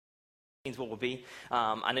is what will be.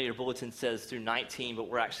 I know your bulletin says through 19, but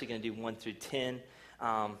we're actually going to do 1 through 10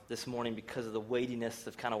 this morning because of the weightiness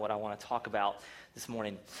of kind of what I want to talk about this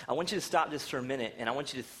morning. I want you to stop just for a minute, and I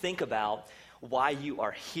want you to think about why you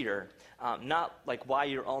are here. Not like why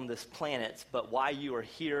you're on this planet, but why you are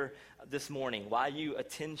here this morning, why you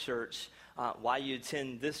attend church, why you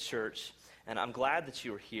attend this church. And I'm glad that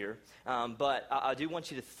you are here, but I do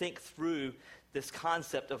want you to think through this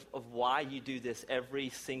concept of why you do this every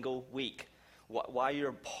single week, why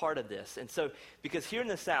you're a part of this. And so, because here in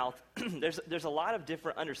the South, there's a lot of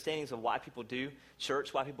different understandings of why people do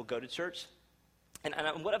church, why people go to church.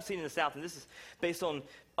 And what I've seen in the South, and this is based on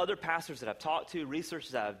other pastors that I've talked to,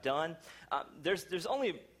 research that I've done, there's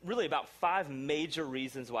only really about 5 major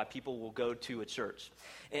reasons why people will go to a church.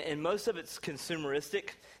 And most of it's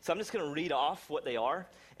consumeristic, so I'm just going to read off what they are,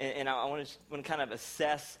 and I want to kind of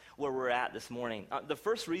assess where we're at this morning. The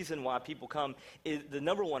first reason why people come, is the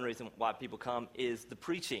number one reason why people come is the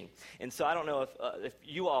preaching. And so I don't know if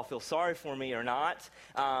you all feel sorry for me or not,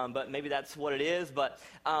 but maybe that's what it is. But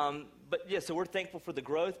yeah, so we're thankful for the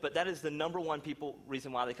growth, but that is the number one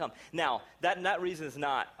reason why they come. Now, that reason is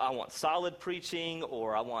not, I want solid preaching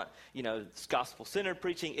or I want, gospel-centered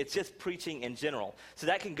preaching. It's just preaching in general. So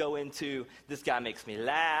that can go into, this guy makes me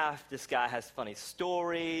laugh, this guy has funny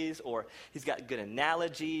stories, or he's got good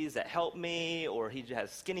analogies that help me, or he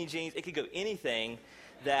has skinny jeans. It could go anything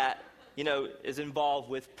that is involved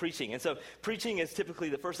with preaching. And so preaching is typically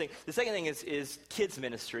the first thing. The second thing is kids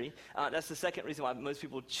ministry. That's the second reason why most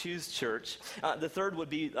people choose church. The third would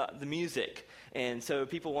be the music. And so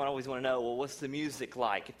people always want to know, well, what's the music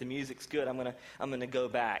like? If the music's good, I'm gonna go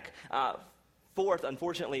back. Fourth,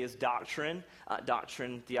 unfortunately, is doctrine.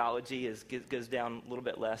 Doctrine, theology goes down a little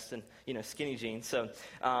bit less than skinny jeans. So.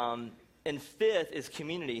 And fifth is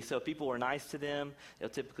community. So if people are nice to them, they'll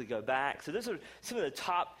typically go back. So those are some of the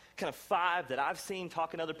top kind of 5 that I've seen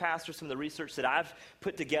talking to other pastors, some of the research that I've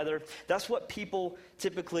put together. That's what people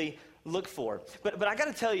typically look for. But I got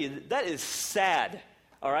to tell you, that is sad,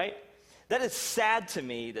 all right? That is sad to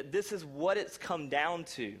me that this is what it's come down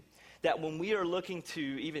to. That when we are looking to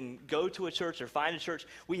even go to a church or find a church,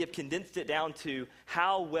 we have condensed it down to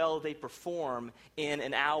how well they perform in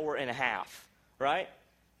an hour and a half, right?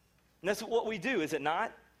 And that's what we do, is it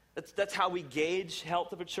not? That's how we gauge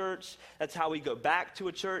health of a church. That's how we go back to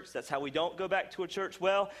a church. That's how we don't go back to a church.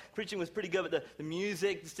 Well, preaching was pretty good, but the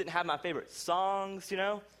music just didn't have my favorite songs,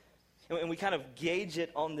 And we kind of gauge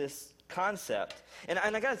it on this concept. And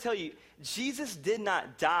I got to tell you, Jesus did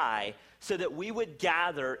not die so that we would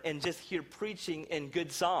gather and just hear preaching and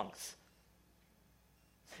good songs.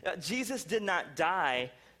 Jesus did not die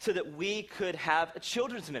so that we could have a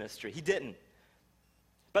children's ministry. He didn't.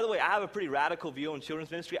 By the way, I have a pretty radical view on children's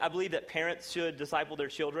ministry. I believe that parents should disciple their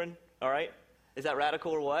children, all right? Is that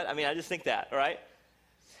radical or what? I just think that, all right?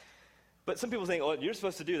 But some people think, you're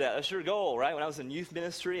supposed to do that. That's your goal, right? When I was in youth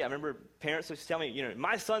ministry, I remember parents used to tell me,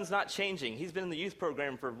 my son's not changing. He's been in the youth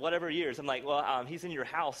program for whatever years. I'm like, he's in your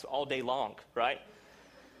house all day long, right?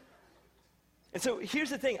 And so here's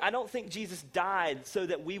the thing. I don't think Jesus died so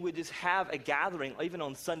that we would just have a gathering, even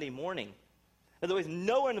on Sunday morning. Otherwise,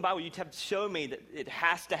 nowhere in the Bible you'd have to show me that it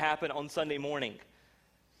has to happen on Sunday morning.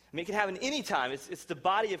 It can happen any time. It's the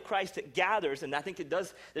body of Christ that gathers, and I think it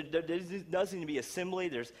does. There does need to be assembly.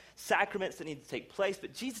 There's sacraments that need to take place,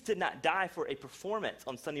 but Jesus did not die for a performance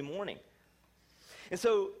on Sunday morning. And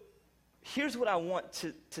so here's what I want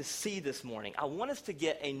to see this morning. I want us to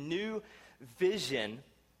get a new vision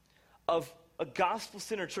of a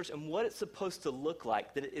gospel-centered church and what it's supposed to look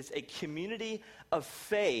like, that it is a community of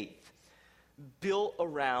faith built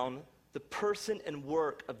around the person and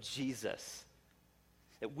work of Jesus.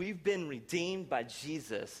 That we've been redeemed by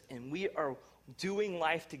Jesus, and we are doing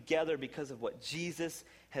life together because of what Jesus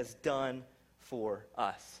has done for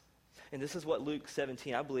us. And this is what Luke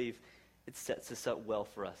 17, I believe, it sets this up well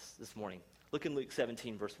for us this morning. Look in Luke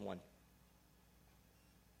 17, verse 1.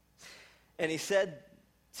 And he said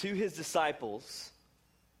to his disciples,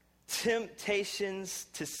 temptations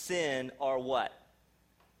to sin are what?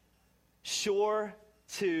 Sure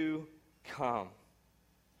to come.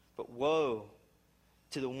 But woe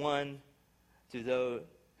to the one, to those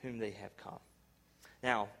whom they have come.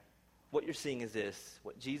 Now, what you're seeing is this.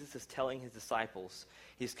 What Jesus is telling his disciples,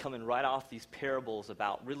 he's coming right off these parables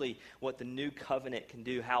about really what the new covenant can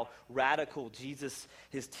do, how radical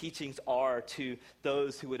his teachings are to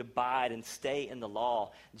those who would abide and stay in the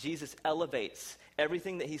law. Jesus elevates.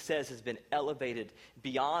 Everything that he says has been elevated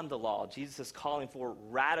beyond the law. Jesus is calling for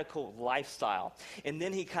radical lifestyle. And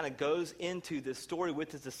then he kind of goes into this story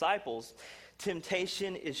with his disciples.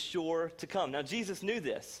 Temptation is sure to come. Now, Jesus knew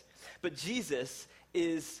this, but Jesus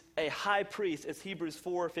is a high priest. It's Hebrews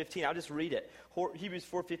 4:15. I'll just read it. Hebrews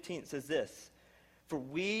 4:15 says this: "For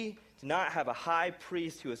we do not have a high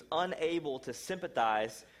priest who is unable to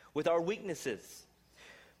sympathize with our weaknesses,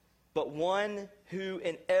 but one who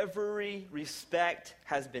in every respect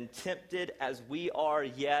has been tempted as we are,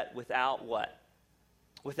 yet without" what?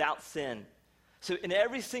 Without sin. So in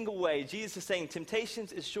every single way, Jesus is saying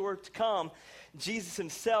temptations is sure to come. Jesus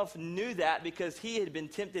himself knew that because he had been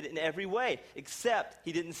tempted in every way, except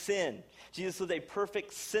he didn't sin. Jesus lived a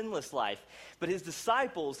perfect, sinless life. But his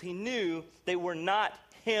disciples, he knew they were not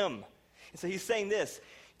him. And so he's saying this: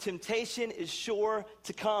 temptation is sure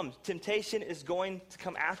to come. Temptation is going to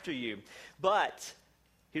come after you. But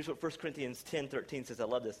here's what 1 Corinthians 10:13 says. I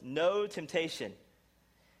love this. "No temptation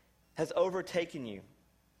has overtaken you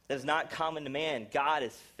that is not common to man. God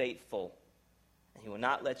is faithful, and he will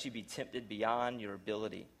not let you be tempted beyond your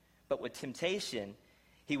ability. But with temptation,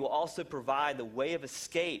 he will also provide the way of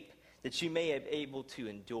escape that you may be able to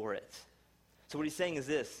endure it." So what he's saying is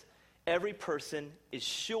this: every person is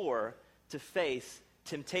sure to face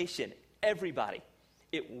temptation. Everybody.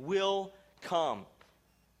 It will come.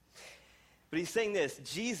 But he's saying this: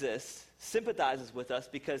 Jesus sympathizes with us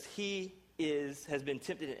because he has been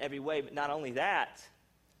tempted in every way. But not only that,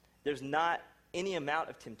 there's not any amount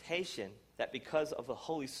of temptation that because of the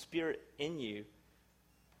Holy Spirit in you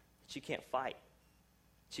that you can't fight,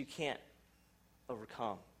 that you can't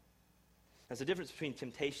overcome. There's a difference between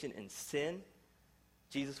temptation and sin.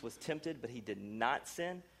 Jesus was tempted, but he did not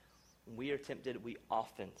sin. When we are tempted, we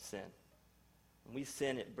often sin. When we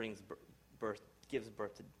sin, it brings birth, gives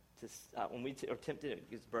birth to when we are tempted, it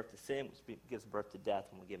gives birth to sin, which gives birth to death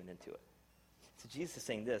when we're given into it. So Jesus is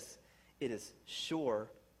saying this: it is sure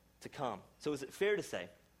to come. So is it fair to say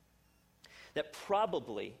that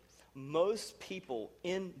probably most people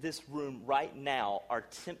in this room right now are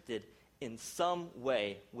tempted in some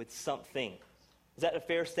way with something? Is that a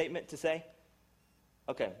fair statement to say?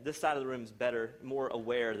 Okay, this side of the room is better, more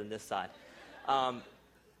aware than this side. But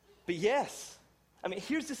yes, I mean,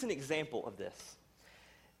 here's just an example of this.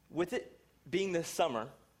 With it being the summer,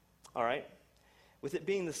 all right, with it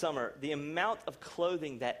being the summer, the amount of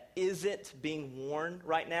clothing that isn't being worn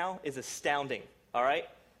right now is astounding, all right?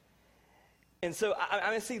 And so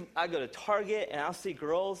I go to Target and I'll see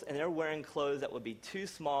girls and they're wearing clothes that would be too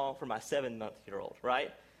small for my 7-month-old,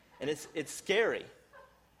 right? And it's scary.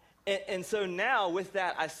 And so now with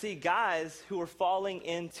that, I see guys who are falling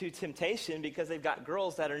into temptation because they've got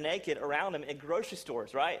girls that are naked around them at grocery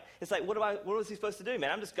stores, right? It's like, what was he supposed to do,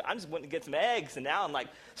 man? I'm just wanting to get some eggs, and now I'm like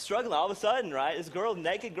struggling all of a sudden, right? This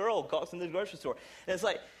naked girl walks into the grocery store. And it's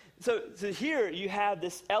like, so here you have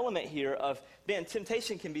this element here of, man,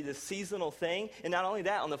 temptation can be this seasonal thing. And not only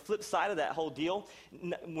that, on the flip side of that whole deal,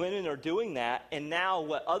 women are doing that. And now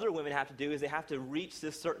what other women have to do is they have to reach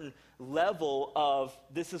this certain level of,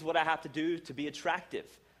 this is what I have to do to be attractive.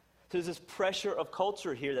 So there's this pressure of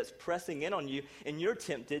culture here that's pressing in on you, and you're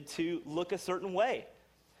tempted to look a certain way.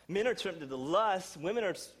 Men are tempted to lust. Women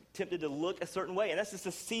are tempted to look a certain way. And that's just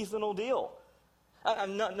a seasonal deal.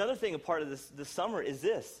 Another thing, a part of this summer is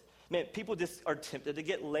this. Man, people just are tempted to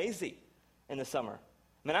get lazy in the summer.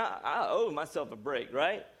 Man, I owe myself a break,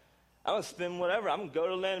 right? I'm going to spend whatever. I'm going to go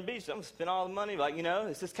to Atlantic Beach. I'm going to spend all the money. Like,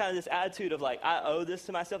 it's just kind of this attitude of like, I owe this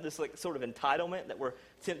to myself, this like sort of entitlement that we're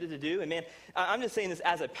tempted to do. And man, I'm just saying this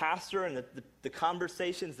as a pastor, and the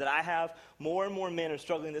conversations that I have, more and more men are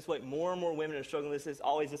struggling this way. More and more women are struggling this. It's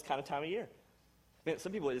always this kind of time of year. Man,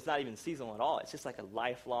 some people, it's not even seasonal at all. It's just like a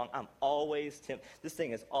lifelong, I'm always tempted. This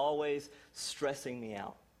thing is always stressing me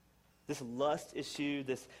out. This lust issue,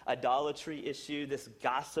 this idolatry issue, this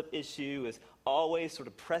gossip issue is always sort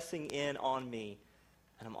of pressing in on me,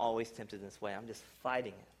 and I'm always tempted in this way. I'm just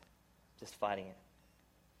fighting it. And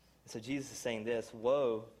so Jesus is saying this: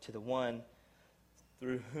 woe to the one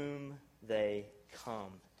through whom they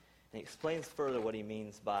come. And he explains further what he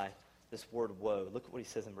means by this word woe. Look at what he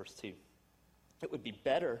says in verse 2. It would be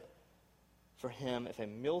better for him if a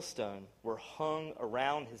millstone were hung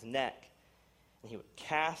around his neck and he would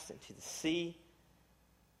cast into the sea,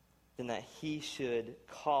 than that he should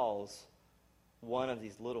cause one of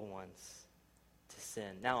these little ones to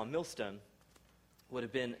sin. Now, a millstone would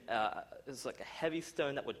have been, it was like a heavy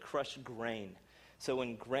stone that would crush grain. So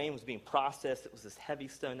when grain was being processed, it was this heavy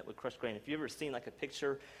stone that would crush grain. If you've ever seen like a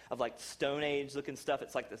picture of like Stone Age looking stuff,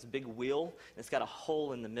 it's like this big wheel, and it's got a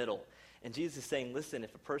hole in the middle. And Jesus is saying, listen,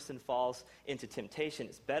 if a person falls into temptation,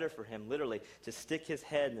 it's better for him literally to stick his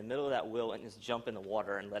head in the middle of that wheel and just jump in the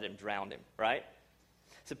water and let him drown him, right?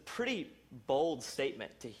 It's a pretty bold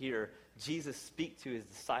statement to hear Jesus speak to his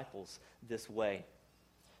disciples this way.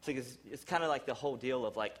 So it's kind of like the whole deal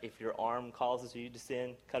of like if your arm causes you to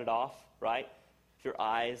sin, cut it off, right? If your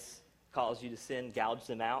eyes cause you to sin, gouge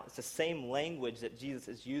them out. It's the same language that Jesus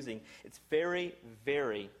is using. It's very,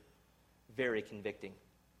 very, very convicting.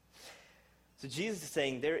 So Jesus is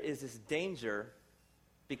saying there is this danger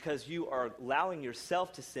because you are allowing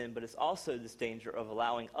yourself to sin, but it's also this danger of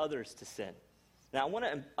allowing others to sin. Now, I want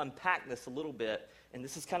to unpack this a little bit, and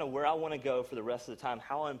this is kind of where I want to go for the rest of the time.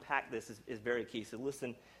 How I unpack this is very key. So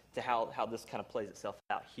listen to how this kind of plays itself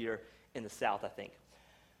out here in the South, I think.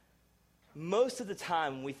 Most of the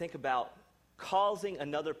time when we think about causing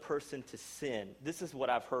another person to sin, this is what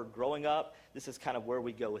I've heard growing up. This is kind of where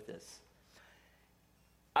we go with this.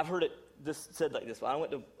 I've heard it said like this.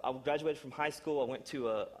 I graduated from high school. I went to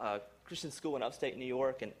a Christian school in upstate New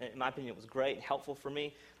York, and in my opinion, it was great and helpful for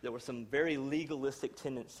me. There were some very legalistic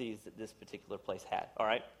tendencies that this particular place had, all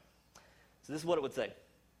right? So this is what it would say.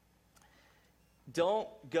 Don't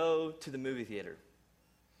go to the movie theater.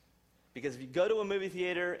 Because if you go to a movie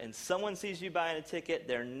theater and someone sees you buying a ticket,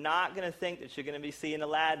 they're not going to think that you're going to be seeing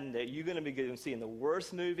Aladdin, that you're going to be seeing the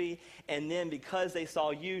worst movie. And then because they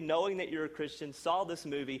saw you, knowing that you're a Christian, saw this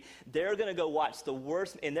movie, they're going to go watch the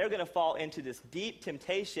worst, and they're going to fall into this deep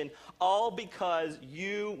temptation, all because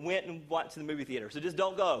you went and went to the movie theater. So just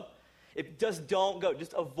don't go. Just don't go.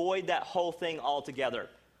 Just avoid that whole thing altogether.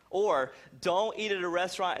 Or don't eat at a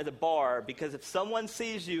restaurant at the bar, because if someone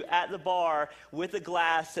sees you at the bar with a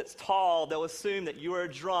glass that's tall, they'll assume that you are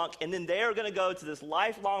drunk, and then they're going to go to this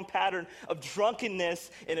lifelong pattern of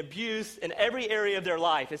drunkenness and abuse in every area of their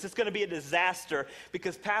life. It's just going to be a disaster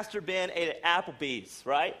because Pastor Ben ate at Applebee's,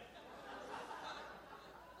 right?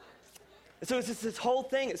 And so it's just this whole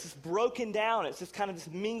thing. It's just broken down. It's just kind of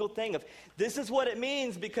this mingled thing of this is what it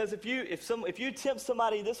means, because if you tempt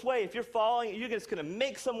somebody this way, if you're falling, you're just going to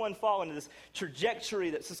make someone fall into this trajectory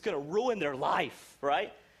that's just going to ruin their life,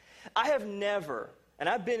 right? I have never, and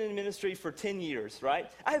I've been in ministry for 10 years, right?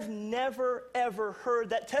 I've never, ever heard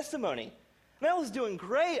that testimony. I mean, I was doing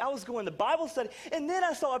great. I was going to Bible study, and then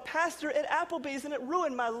I saw a pastor at Applebee's, and it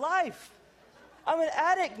ruined my life. I'm an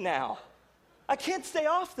addict now. I can't stay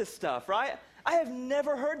off this stuff, right? I have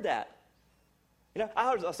never heard that.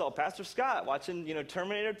 I saw Pastor Scott watching,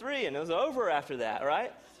 Terminator 3, and it was over after that,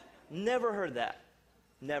 right? Never heard that.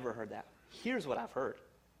 Never heard that. Here's what I've heard.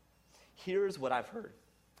 Here's what I've heard.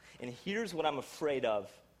 And here's what I'm afraid of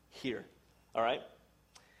here, all right?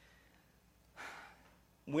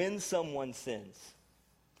 When someone sins,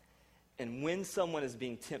 and when someone is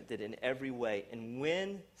being tempted in every way, and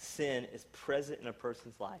when sin is present in a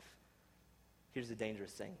person's life, here's the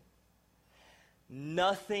dangerous thing.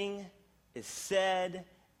 Nothing is said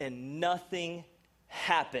and nothing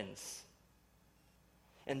happens.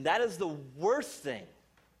 And that is the worst thing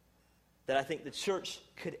that I think the church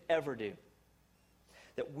could ever do.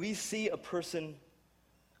 That we see a person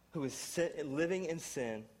who is living in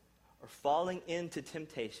sin or falling into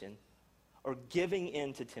temptation or giving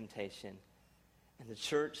in to temptation, and the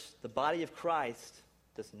church, the body of Christ,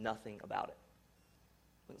 does nothing about it.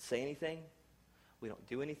 We don't say anything. We don't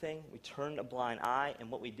do anything. We turn a blind eye, and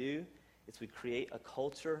what we do is we create a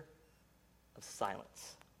culture of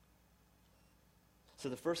silence. So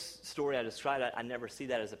the first story I described, I never see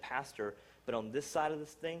that as a pastor, but on this side of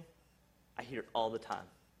this thing, I hear it all the time.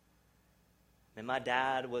 And my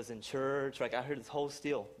dad was in church. Like, I heard this whole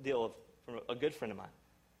deal from a good friend of mine.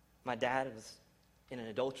 My dad was in an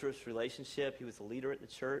adulterous relationship. He was a leader at the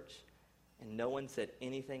church, and no one said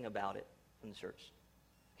anything about it in the church.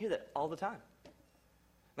 I hear that all the time.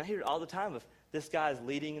 And I hear it all the time of this guy's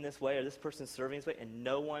leading in this way or this person's serving this way, and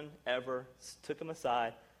no one ever took him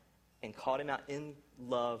aside and called him out in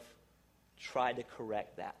love, tried to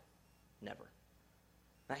correct that. Never.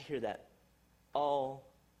 And I hear that all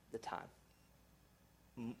the time.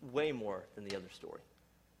 Way more than the other story.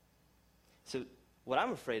 So what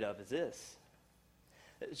I'm afraid of is this.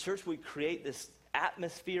 At church, we create this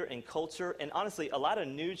atmosphere and culture, and honestly, a lot of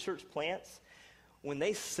new church plants, when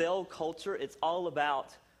they sell culture, it's all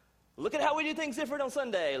about, look at how we do things different on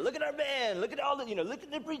Sunday. Look at our band. Look at all the, look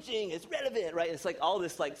at the preaching. It's relevant, right? It's like all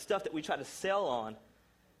this stuff that we try to sell on.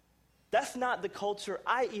 That's not the culture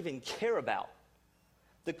I even care about.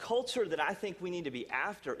 The culture that I think we need to be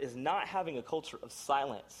after is not having a culture of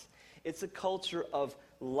silence. It's a culture of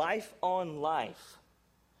life on life,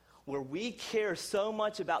 where we care so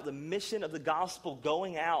much about the mission of the gospel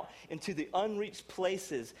going out into the unreached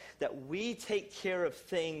places that we take care of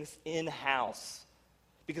things in-house.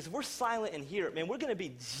 Because if we're silent in here, man, we're going to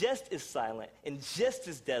be just as silent and just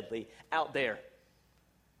as deadly out there.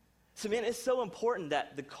 So, man, it's so important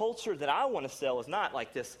that the culture that I want to sell is not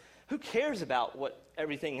like this Who cares about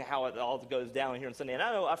how it all goes down here on Sunday? And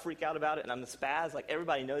I know I freak out about it, and I'm a spaz, like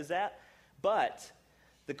everybody knows that. But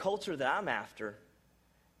the culture that I'm after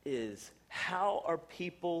is, how are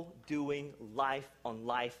people doing life on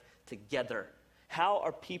life together? How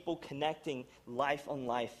are people connecting life on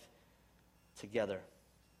life together?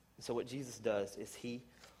 And so what Jesus does is he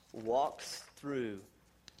walks through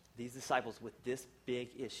these disciples with this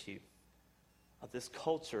big issue of this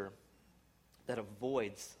culture that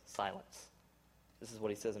avoids silence. This is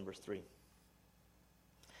what he says in verse 3.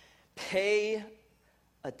 Pay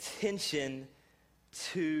attention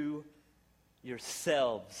to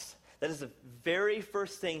yourselves. That is the very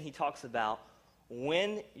first thing he talks about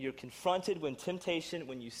when you're confronted with temptation,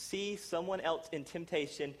 when you see someone else in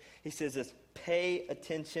temptation. He says this: pay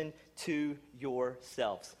attention to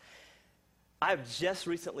yourselves. I've just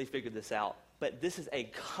recently figured this out, but this is a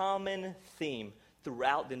common theme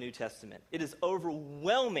throughout the New Testament. It is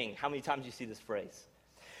overwhelming how many times you see this phrase.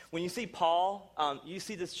 When you see Paul, you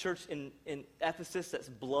see this church in Ephesus that's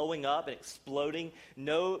blowing up and exploding.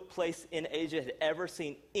 No place in Asia had ever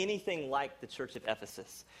seen anything like the church of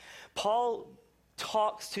Ephesus. Paul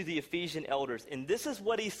talks to the Ephesian elders, and this is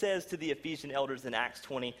what he says to the Ephesian elders in Acts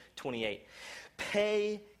 20:28.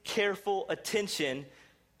 Pay careful attention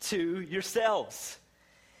to yourselves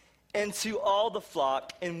and to all the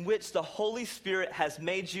flock in which the Holy Spirit has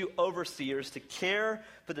made you overseers to care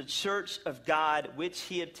for the church of God, which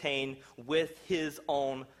he obtained with his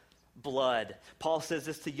own blood. Paul says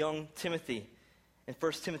this to young Timothy in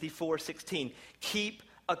 1 Timothy 4:16. Keep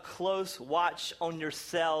a close watch on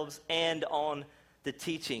yourselves and on the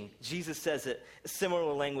teaching. Jesus says it,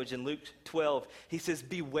 similar language in Luke 12. He says,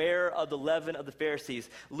 beware of the leaven of the Pharisees.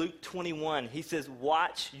 Luke 21, he says,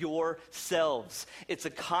 watch yourselves. It's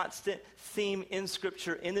a constant theme in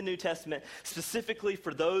Scripture in the New Testament, specifically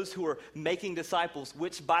for those who are making disciples,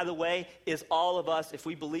 which, by the way, is all of us. If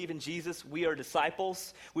we believe in Jesus, we are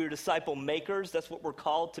disciples. We are disciple makers. That's what we're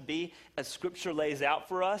called to be, as Scripture lays out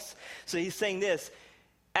for us. So he's saying this: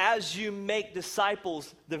 as you make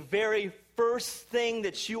disciples, the very first thing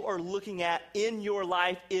that you are looking at in your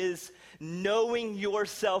life is knowing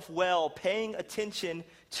yourself well, paying attention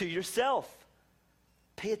to yourself.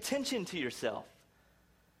 Pay attention to yourself.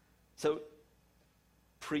 So,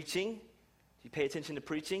 preaching, do you pay attention to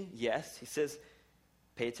preaching? Yes. He says,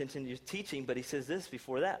 pay attention to your teaching, but he says this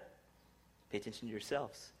before that: pay attention to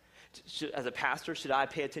yourselves. As a pastor, should I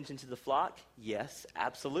pay attention to the flock? Yes,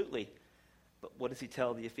 absolutely. But what does he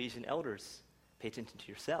tell the Ephesian elders? Pay attention to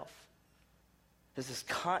yourself. There's this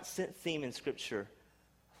constant theme in Scripture: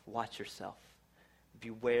 watch yourself.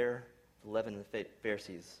 Beware the leaven of the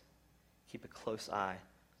Pharisees. Keep a close eye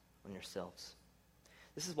on yourselves.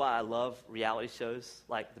 This is why I love reality shows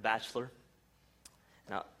like The Bachelor.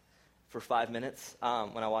 And for 5 minutes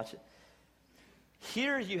when I watch it.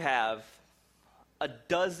 Here you have a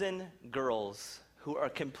dozen girls who are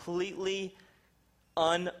completely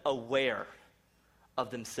unaware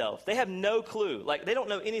of themselves. They have no clue. Like, they don't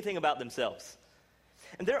know anything about themselves.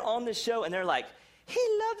 And they're on this show, and they're like, he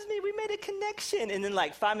loves me, we made a connection. And then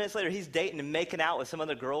like 5 minutes later, he's dating and making out with some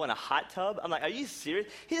other girl in a hot tub. I'm like, are you serious?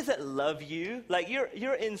 He doesn't love you. Like,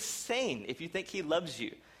 you're insane if you think he loves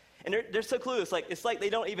you. And they're so clueless. Like, it's like they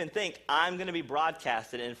don't even think, I'm going to be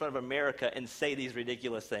broadcasted in front of America and say these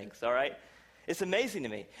ridiculous things, all right? It's amazing to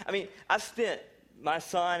me. I mean, my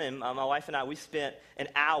son and my wife and I, we spent an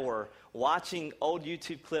hour watching old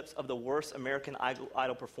YouTube clips of the worst American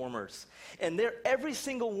Idol performers. And every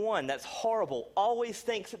single one that's horrible always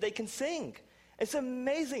thinks that they can sing. It's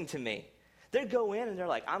amazing to me. They go in and they're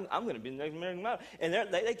like, I'm going to be the next American Idol. And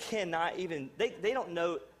they cannot even, they don't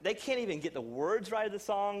know, they can't even get the words right of the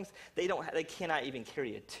songs. They cannot even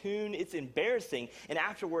carry a tune. It's embarrassing. And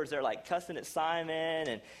afterwards, they're like cussing at Simon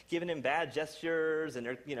and giving him bad gestures, and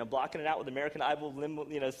they're, blocking it out with the American Idol,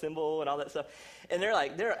 symbol and all that stuff. And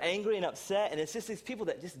they're angry and upset. And it's just these people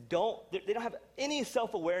that just they don't have any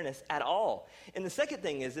self-awareness at all. And the second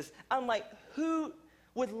thing is this: I'm like, who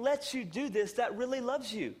would let you do this that really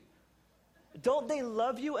loves you? Don't they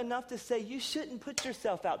love you enough to say, you shouldn't put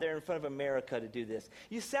yourself out there in front of America to do this?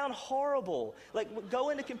 You sound horrible. Like, go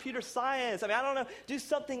into computer science. I mean, I don't know. Do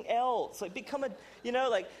something else. Like,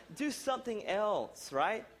 do something else,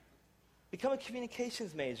 right? Become a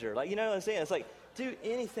communications major. Like, you know what I'm saying? It's like, do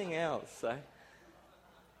anything else. Right?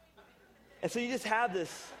 And so you just have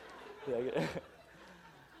this.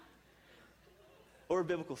 Or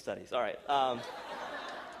biblical studies. All right.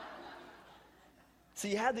 So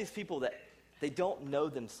you have these people that they don't know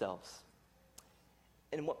themselves.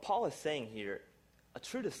 And what Paul is saying here, a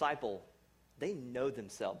true disciple, they know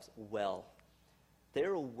themselves well.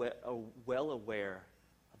 They're well aware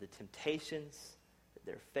of the temptations that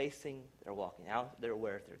they're facing. They're walking out. They're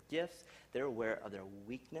aware of their gifts. They're aware of their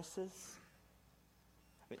weaknesses.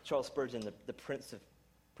 I mean, Charles Spurgeon, the Prince of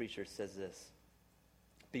Preachers, says this: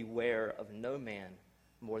 beware of no man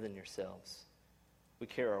more than yourselves. We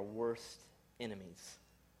carry our worst enemies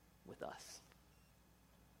with us.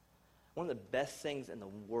 One of the best things in the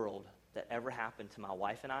world that ever happened to my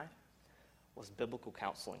wife and I was biblical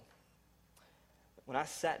counseling. When I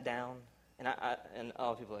sat down, and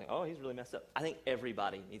people are like, oh, he's really messed up. I think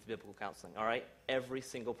everybody needs biblical counseling, all right? Every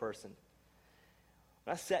single person.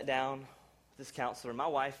 When I sat down with this counselor, my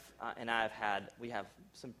wife and I we have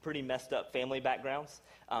some pretty messed up family backgrounds,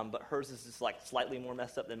 but hers is just like slightly more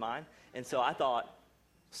messed up than mine. And so I thought,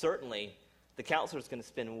 certainly, the counselor's going to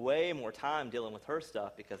spend way more time dealing with her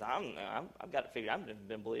stuff because I've got it figured. I've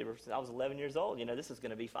been a believer since I was 11 years old. This is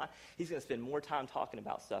going to be fine. He's going to spend more time talking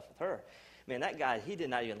about stuff with her. Man, that guy, he did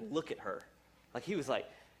not even look at her. Like, he's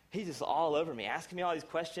just all over me, asking me all these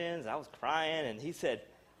questions. I was crying, and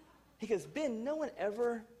he goes, Ben, no one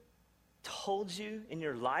ever told you in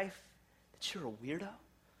your life that you're a weirdo?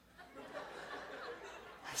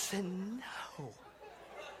 I said, no.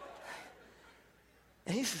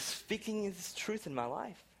 And he's just speaking this truth in my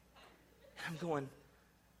life. And I'm going,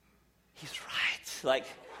 he's right.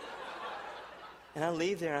 And I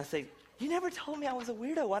leave there and I say, you never told me I was a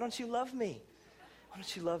weirdo. Why don't you love me? Why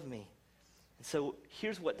don't you love me? And so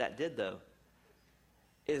here's what that did, though,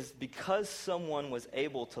 is because someone was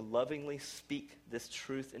able to lovingly speak this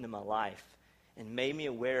truth into my life and made me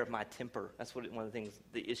aware of my temper. That's one of the things,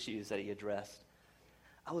 the issues that he addressed.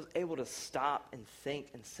 I was able to stop and think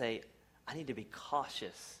and say, I need to be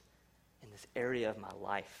cautious in this area of my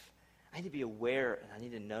life. I need to be aware and I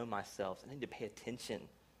need to know myself. I need to pay attention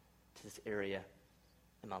to this area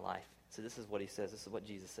in my life. So this is what he says. This is what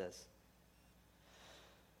Jesus says.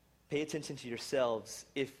 Pay attention to yourselves.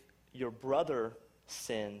 If your brother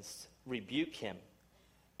sins, rebuke him.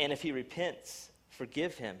 And if he repents,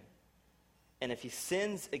 forgive him. And if he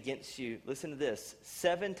sins against you, listen to this,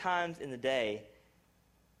 7 times in the day,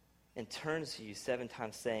 and turns to you 7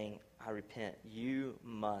 times saying, I repent, you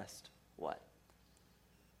must what?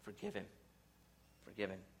 Forgive him. Forgive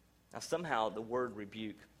him. Now somehow the word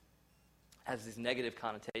rebuke has these negative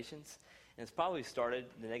connotations. And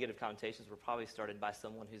the negative connotations were probably started by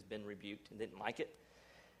someone who's been rebuked and didn't like it.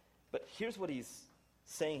 But here's what he's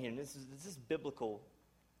saying here, and this is biblical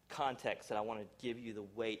context that I want to give you the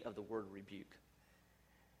weight of the word rebuke.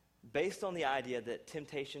 Based on the idea that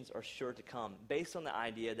temptations are sure to come, based on the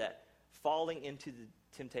idea that falling into the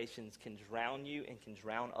temptations can drown you and can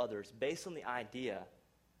drown others, based on the idea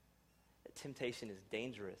that temptation is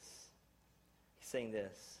dangerous, he's saying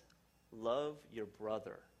this: love your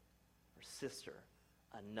brother or sister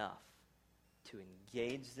enough to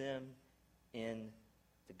engage them in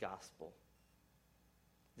the gospel.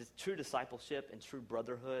 This true discipleship and true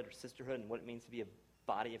brotherhood or sisterhood and what it means to be a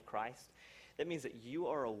body of Christ, that means that you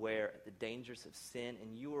are aware of the dangers of sin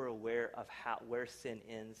and you are aware of where sin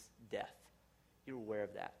ends, death. You're aware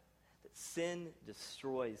of that. That sin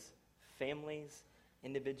destroys families,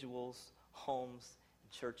 individuals, homes,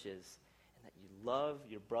 and churches, and that you love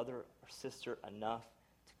your brother or sister enough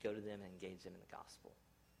to go to them and engage them in the gospel.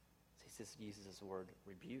 So he uses this word,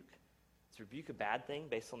 rebuke. Is rebuke a bad thing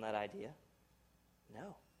based on that idea?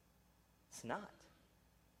 No, it's not.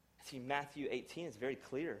 See, Matthew 18 is very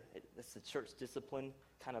clear. It's the church discipline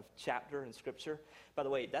kind of chapter in Scripture. By the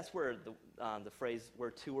way, that's where the phrase,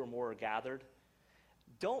 where 2 or more are gathered.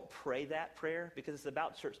 Don't pray that prayer because it's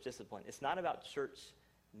about church discipline. It's not about church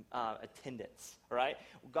attendance, all right?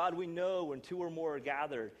 God, we know when 2 or more are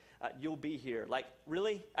gathered, you'll be here. Like,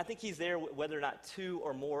 really? I think he's there whether or not 2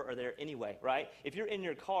 or more are there anyway, right? If you're in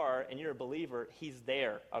your car and you're a believer, he's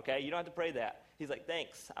there, okay? You don't have to pray that. He's like,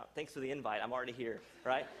 thanks for the invite. I'm already here,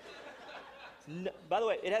 right? By the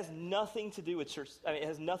way, it has nothing to do with church. It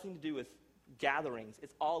has nothing to do with gatherings.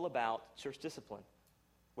 It's all about church discipline.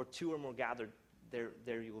 Where 2 or more gathered,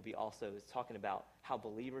 there you will be also. It's talking about how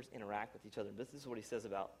believers interact with each other. This is what he says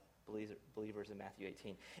about believers in Matthew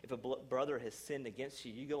 18. If a brother has sinned against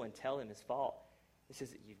you, you go and tell him his fault. It says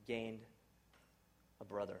that you've gained a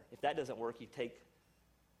brother. If that doesn't work, you take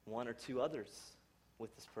 1 or 2 others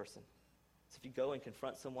with this person. So if you go and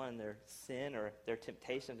confront someone in their sin or their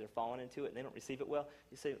temptation, they're falling into it, and they don't receive it well,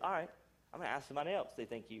 you say, all right, I'm going to ask somebody else. They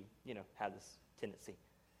think you have this tendency.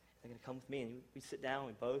 They're going to come with me, and we sit down,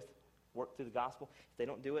 we both work through the gospel. If they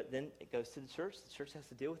don't do it, then it goes to the church. The church has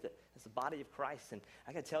to deal with it. It's the body of Christ. And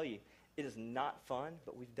I got to tell you, it is not fun,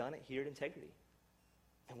 but we've done it here at Integrity.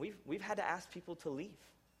 And we've had to ask people to leave.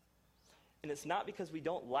 And it's not because we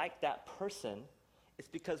don't like that person. It's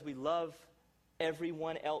because we love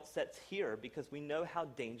everyone else that's here because we know how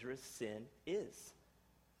dangerous sin is.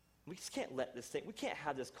 We just can't let this thing, we can't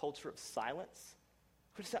have this culture of silence.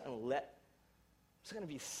 We're just not going to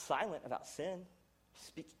be silent about sin.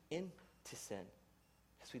 Speak into sin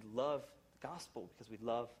because we love the gospel, because we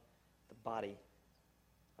love the body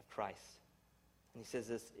of Christ. And he says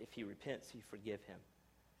this, if he repents, you forgive him.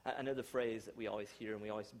 I know the phrase that we always hear and we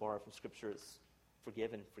always borrow from Scripture is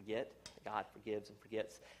forgive and forget. God forgives and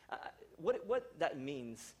forgets. What that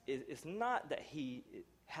means is not that he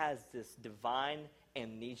has this divine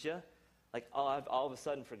amnesia, like, oh, I've all of a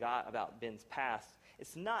sudden forgot about Ben's past.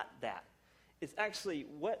 It's not that. It's actually,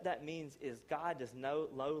 what that means is God does no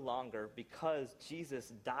longer, because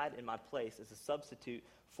Jesus died in my place as a substitute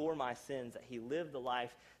for my sins, that he lived the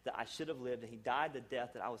life that I should have lived, and he died the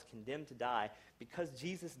death that I was condemned to die. Because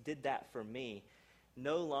Jesus did that for me,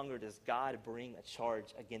 no longer does God bring a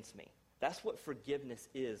charge against me. That's what forgiveness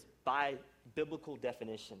is by biblical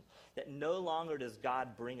definition. That no longer does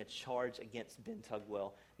God bring a charge against Ben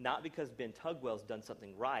Tugwell. Not because Ben Tugwell's done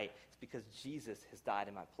something right. It's because Jesus has died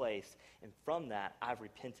in my place. And from that, I've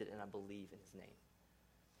repented and I believe in his name.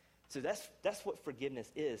 So that's what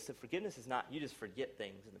forgiveness is. So forgiveness is not you just forget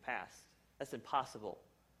things in the past. That's impossible.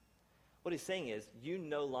 What he's saying is you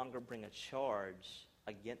no longer bring a charge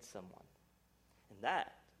against someone. And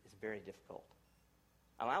that is very difficult.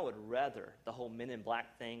 I would rather the whole Men in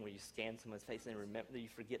Black thing where you scan someone's face and remember you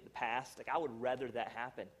forget the past. Like, I would rather that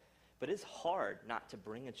happen. But it's hard not to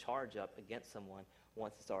bring a charge up against someone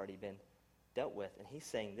once it's already been dealt with. And he's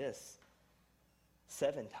saying this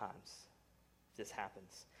 7 times this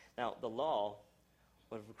happens. Now, the law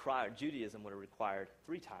would have required, Judaism would have required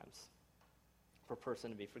 3 times for a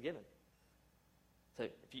person to be forgiven. So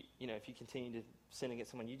if you continue to sin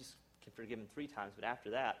against someone, you just can forgive them 3 times. But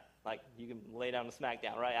after that, like, you can lay down the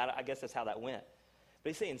smackdown, right? I guess that's how that went.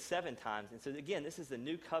 But he's saying 7 times. And so, again, this is the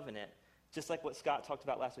new covenant, just like what Scott talked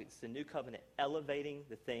about last week. It's the new covenant, elevating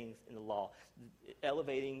the things in the law,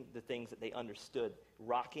 elevating the things that they understood,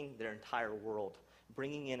 rocking their entire world,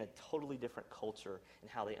 bringing in a totally different culture in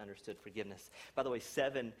how they understood forgiveness. By the way,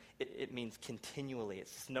 7, it means continually.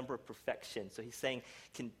 It's this number of perfection. So he's saying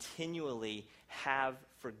continually have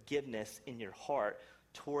forgiveness in your heart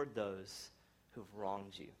toward those who've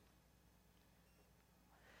wronged you.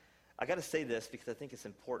 I got to say this because I think it's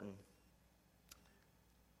important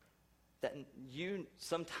that you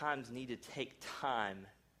sometimes need to take time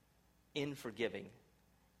in forgiving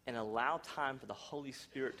and allow time for the Holy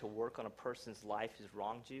Spirit to work on a person's life who's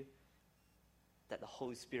wronged you, that the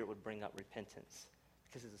Holy Spirit would bring up repentance.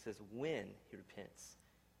 Because as it says, when he repents,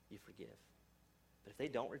 you forgive. But if they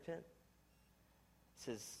don't repent, it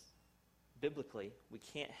says, biblically, we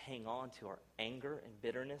can't hang on to our anger and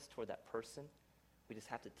bitterness toward that person. We just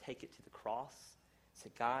have to take it to the cross. Say,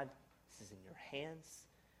 God, this is in your hands.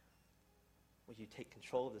 Will you take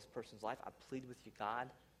control of this person's life? I plead with you, God,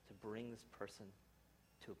 to bring this person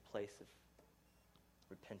to a place of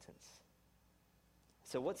repentance.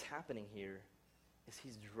 So what's happening here is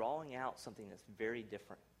he's drawing out something that's very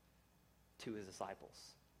different to his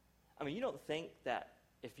disciples. I mean, you don't think that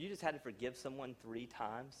if you just had to forgive someone 3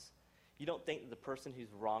 times, you don't think that the person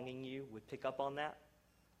who's wronging you would pick up on that?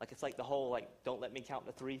 Like, it's like the whole, like, don't let me count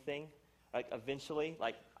to 3 thing. Like, eventually,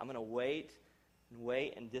 like, I'm going to wait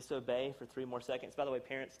and disobey for 3 more seconds. By the way,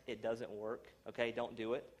 parents, it doesn't work, okay? Don't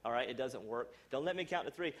do it, all right? It doesn't work. Don't let me count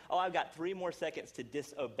to 3. Oh, I've got 3 more seconds to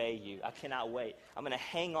disobey you. I cannot wait. I'm going to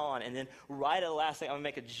hang on, and then right at the last second, I'm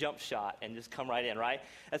going to make a jump shot and just come right in, right?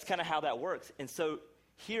 That's kind of how that works. And so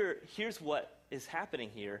here's what is happening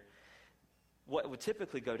here. What would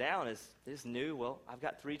typically go down is this new, well, I've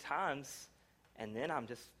got 3 times, and then I'm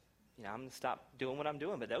just, I'm going to stop doing what I'm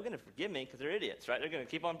doing. But they're going to forgive me because they're idiots, right? They're going to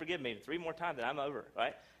keep on forgiving me 3 more times and I'm over,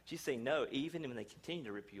 right? Jesus saying, no, even when they continue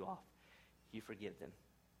to rip you off, you forgive them.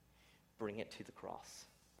 Bring it to the cross.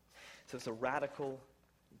 So it's a radical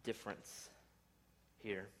difference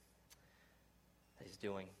here that he's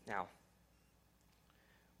doing. Now,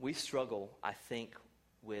 we struggle, I think,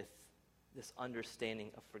 with this understanding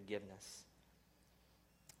of forgiveness.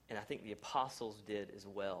 And I think the apostles did as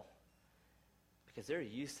well. Because they're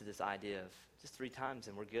used to this idea of just 3 times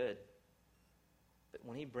and we're good. But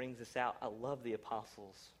when he brings this out, I love the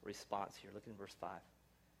apostles' response here. Look in verse 5.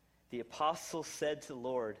 The apostles said to the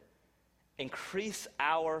Lord, increase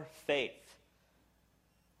our faith.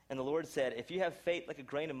 And the Lord said, if you have faith like a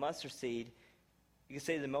grain of mustard seed, you can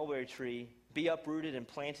say to the mulberry tree, be uprooted and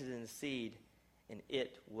planted in the seed, and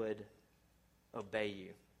it would obey you.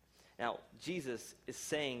 Now, Jesus is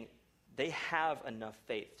saying they have enough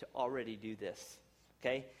faith to already do this,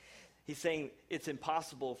 okay? He's saying it's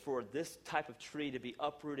impossible for this type of tree to be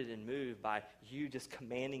uprooted and moved by you just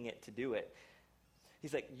commanding it to do it.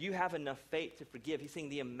 He's like, you have enough faith to forgive. He's saying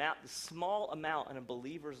the small amount in a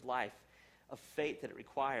believer's life of faith that it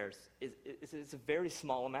requires is a very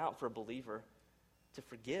small amount for a believer to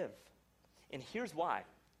forgive. And here's why.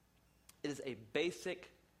 It is a basic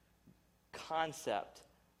concept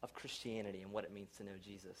of Christianity and what it means to know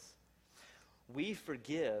Jesus. We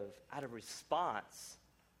forgive out of response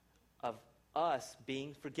of us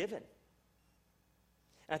being forgiven.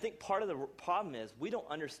 And I think part of the problem is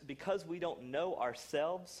because we don't know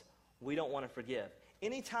ourselves, we don't want to forgive.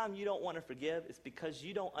 Anytime you don't want to forgive, it's because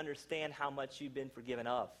you don't understand how much you've been forgiven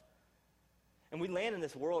of. And we land in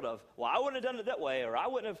this world of, well, I wouldn't have done it that way, or I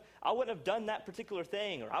wouldn't have done that particular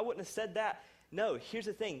thing, or I wouldn't have said that. No, here's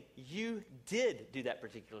the thing. You did do that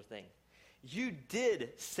particular thing. You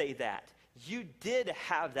did say that. You did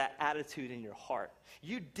have that attitude in your heart.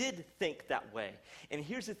 You did think that way. And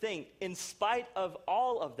here's the thing. In spite of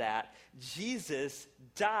all of that, Jesus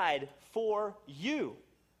died for you.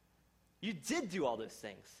 You did do all those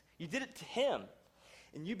things. You did it to him.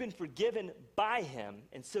 And you've been forgiven by him.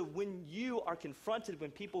 And so when you are confronted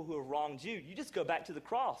with people who have wronged you, you just go back to the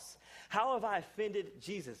cross. How have I offended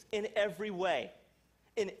Jesus? In every way.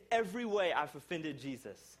 In every way I've offended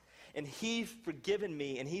Jesus. And he's forgiven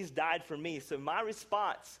me, and he's died for me. So my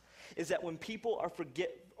response is that when people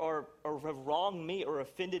or have wronged me or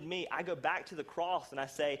offended me, I go back to the cross and I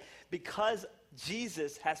say, because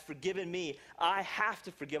Jesus has forgiven me, I have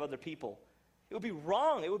to forgive other people. It would be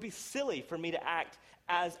wrong, it would be silly for me to act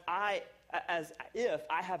as if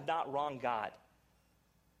I have not wronged God.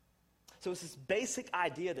 So it's this basic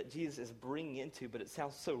idea that Jesus is bringing into, but it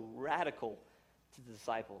sounds so radical to the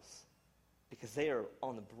disciples, because they are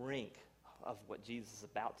on the brink of what Jesus is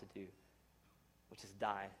about to do, which is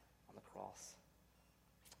die on the cross.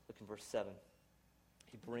 Look in verse 7.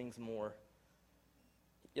 He brings more.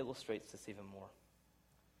 He illustrates this even more.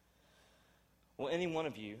 Will any one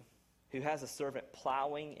of you who has a servant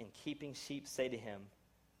plowing and keeping sheep say to him,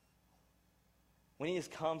 when he has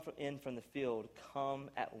come in from the field, come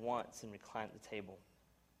at once and recline at the table?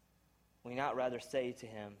 Will he not rather say to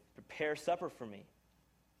him, prepare supper for me,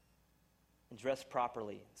 and dress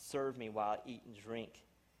properly, serve me while I eat and drink,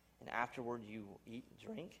 and afterward you will eat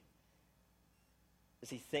and drink? Does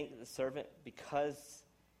he think that the servant, because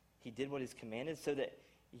he did what he's commanded, so that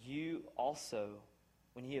you also,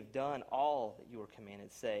 when you have done all that you were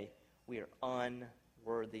commanded, say, we are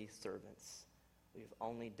unworthy servants. We have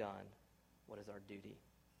only done what is our duty.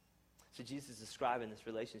 So Jesus is describing this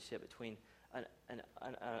relationship between an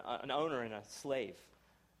owner and a slave,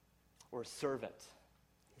 or a servant.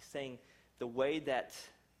 He's saying the way that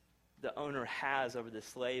the owner has over the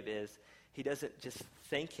slave is he doesn't just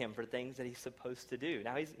thank him for things that he's supposed to do.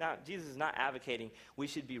 Now, Jesus is not advocating we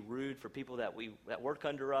should be rude for people that work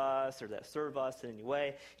under us or that serve us in any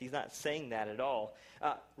way. He's not saying that at all.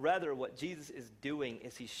 Rather, what Jesus is doing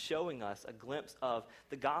is he's showing us a glimpse of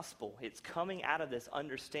the gospel. It's coming out of this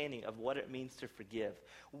understanding of what it means to forgive.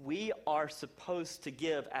 We are supposed to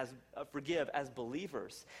forgive as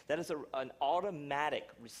believers. That is an automatic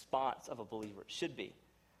response of a believer. It should be.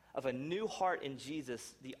 Of a new heart in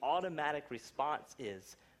Jesus, the automatic response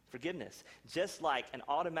is forgiveness. Just like an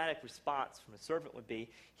automatic response from a servant would be,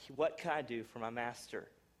 what can I do for my master?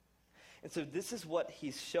 And so this is what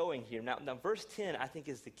he's showing here. Now verse 10, I think,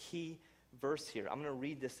 is the key verse here. I'm going to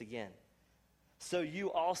read this again. So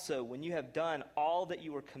you also, when you have done all that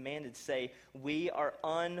you were commanded, say, we are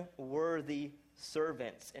unworthy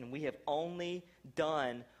servants, and we have only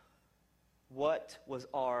done what was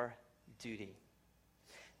our duty.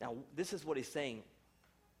 Now, this is what he's saying.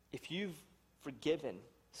 If you've forgiven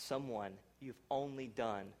someone, you've only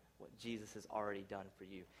done what Jesus has already done for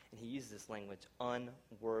you. And he uses this language,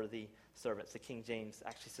 unworthy servants. The King James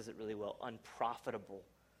actually says it really well, unprofitable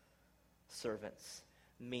servants,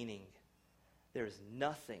 meaning there is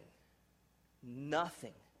nothing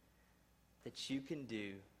that you can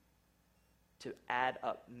do to add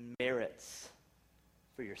up merits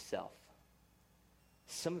for yourself.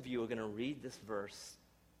 Some of you are going to read this verse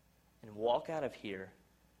and walk out of here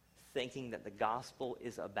thinking that the gospel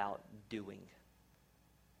is about doing.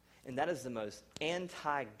 And that is the most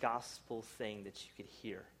anti-gospel thing that you could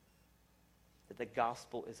hear. That the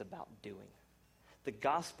gospel is about doing. The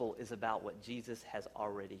gospel is about what Jesus has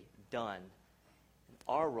already done. And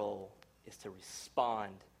our role is to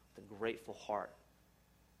respond with a grateful heart.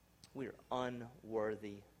 We are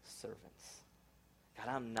unworthy servants. God,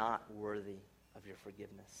 I'm not worthy of your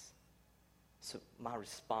forgiveness. So my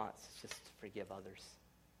response is just to forgive others.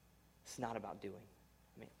 It's not about doing.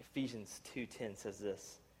 Ephesians 2:10 says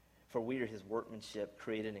this, For we are his workmanship,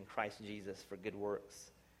 created in Christ Jesus for good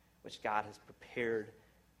works, which God has prepared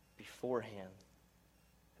beforehand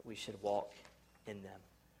that we should walk in them.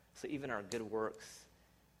 So even our good works,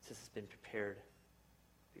 this has been prepared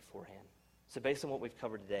beforehand. So based on what we've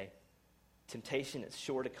covered today, temptation is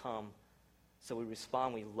sure to come. So we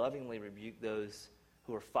respond, we lovingly rebuke those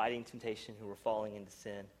who are fighting temptation, who are falling into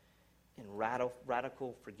sin. And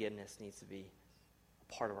radical forgiveness needs to be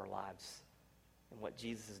a part of our lives. And what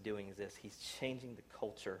Jesus is doing is this. He's changing the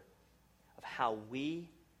culture of how we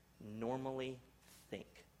normally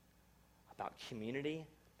think about community,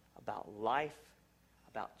 about life,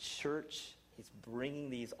 about church. He's bringing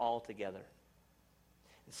these all together.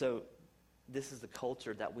 And so this is the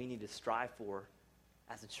culture that we need to strive for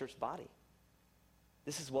as a church body.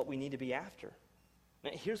 This is what we need to be after.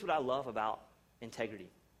 Now, here's what I love about integrity.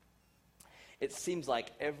 It seems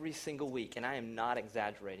like every single week, and I am not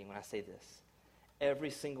exaggerating when I say this,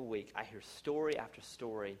 every single week I hear story after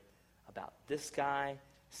story about this guy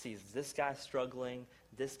sees this guy struggling,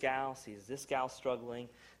 this gal sees this gal struggling,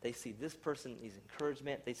 they see this person needs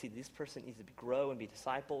encouragement, they see this person needs to grow and be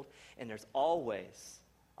discipled, and there's always,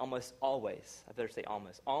 almost always, there's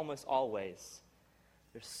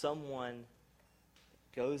someone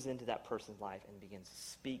that goes into that person's life and begins to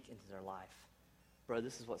speak into their life. Bro,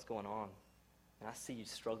 this is what's going on. And I see you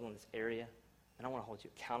struggle in this area, and I want to hold you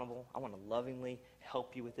accountable. I want to lovingly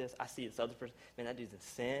help you with this. I see this other person, man, that dude's in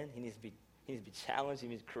sin. He needs to be challenged. He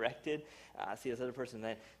needs to be corrected. I see this other person,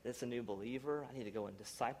 that's a new believer. I need to go and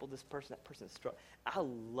disciple this person. That person is struggling. I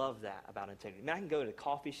love that about integrity. Man, I can go to a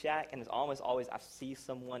coffee shack, and it's almost always I see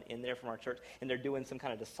someone in there from our church, and they're doing some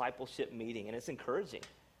kind of discipleship meeting, and it's encouraging.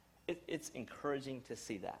 It's encouraging to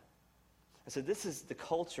see that. And so this is the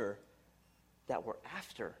culture that we're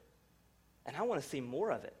after. And I want to see more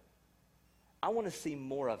of it. I want to see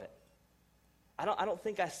more of it. I don't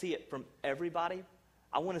think I see it from everybody.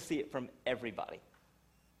 I want to see it from everybody.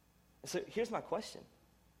 So here's my question.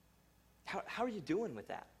 How are you doing with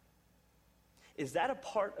that? Is that a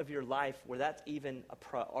part of your life where that's even a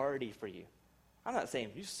priority for you? I'm not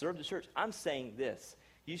saying you serve the church. I'm saying this.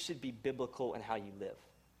 You should be biblical in how you live.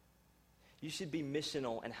 You should be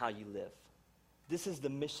missional in how you live. This is the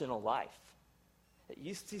missional life. That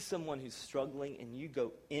you see someone who's struggling and you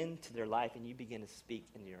go into their life and you begin to speak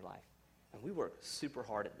into your life. And we work super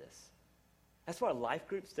hard at this. That's why life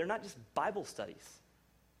groups, they're not just Bible studies.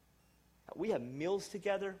 We have meals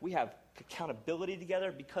together. We have accountability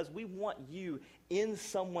together because we want you in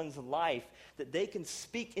someone's life that they can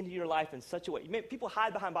speak into your life in such a way. People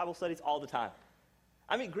hide behind Bible studies all the time.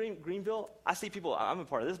 I mean, Greenville, I see people, I'm a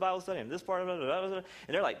part of this Bible study and this part of it,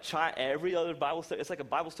 and they're like trying every other Bible study. It's like a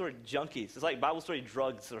Bible story junkies. It's like Bible story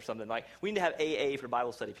drugs or something. Like, we need to have AA for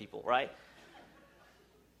Bible study people, right?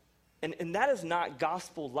 And that is not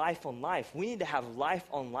gospel life on life. We need to have life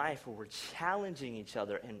on life where we're challenging each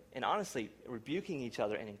other and honestly rebuking each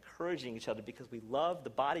other and encouraging each other because we love the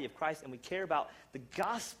body of Christ and we care about the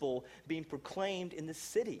gospel being proclaimed in this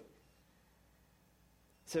city.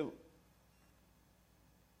 So,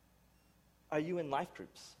 are you in life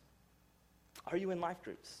groups? Are you in life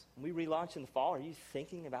groups? When we relaunch in the fall, are you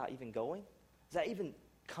thinking about even going? Is that even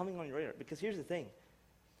coming on your radar? Because here's the thing.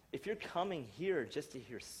 If you're coming here just to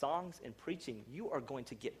hear songs and preaching, you are going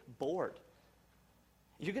to get bored.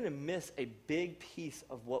 You're going to miss a big piece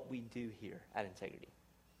of what we do here at Integrity.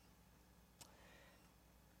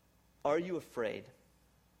 Are you afraid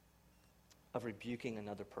of rebuking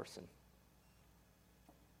another person?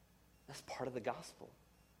 That's part of the gospel.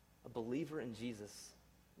 A believer in Jesus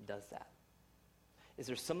does that. Is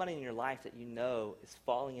there somebody in your life that you know is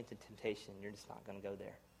falling into temptation and you're just not going to go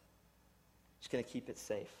there? Just going to keep it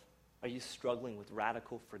safe. Are you struggling with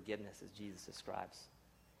radical forgiveness as Jesus describes?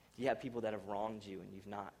 Do you have people that have wronged you and you've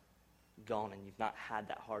not gone and you've not had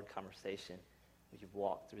that hard conversation where you've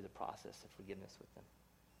walked through the process of forgiveness with them?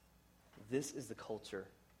 This is the culture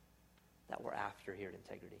that we're after here at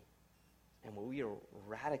Integrity. And when we are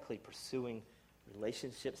radically pursuing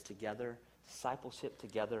relationships together, discipleship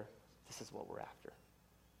together, this is what we're after.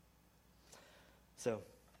 So,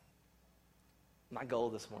 my goal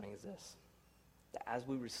this morning is this. That as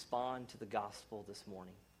we respond to the gospel this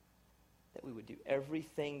morning, that we would do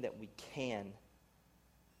everything that we can,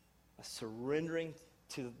 surrendering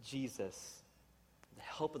to Jesus, the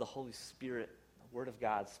help of the Holy Spirit, the Word of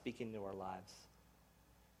God speaking into our lives,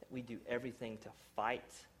 that we do everything to fight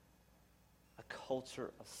a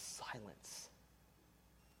culture of silence.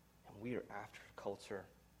 And we are after a culture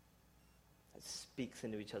that speaks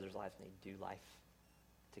into each other's lives and they do life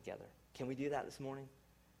together. Can we do that this morning?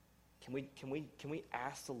 Can we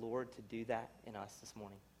ask the Lord to do that in us this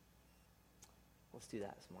morning? Let's do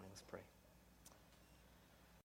that this morning. Let's pray.